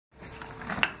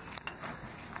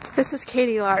This is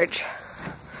Katie Large.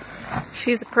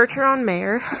 She's a Percheron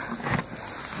mare.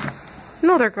 An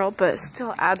older girl, but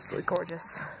still absolutely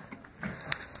gorgeous.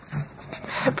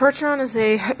 A Percheron is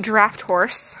a draft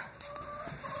horse.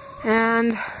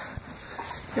 And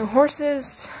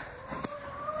horses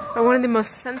are one of the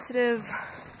most sensitive,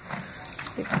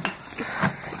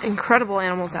 incredible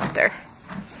animals out there.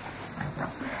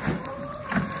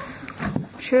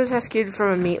 She was rescued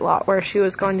from a meat lot where she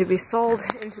was going to be sold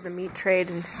into the meat trade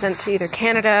and sent to either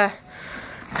Canada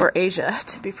or Asia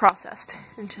to be processed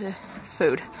into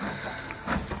food.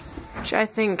 Which I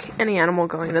think any animal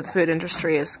going into the food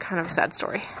industry is kind of a sad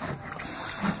story.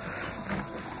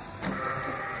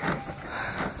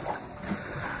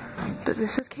 But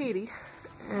this is Katie,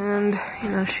 and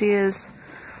she is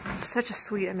such a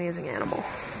sweet, amazing animal.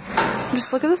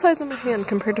 Just look at the size of my hand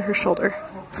compared to her shoulder.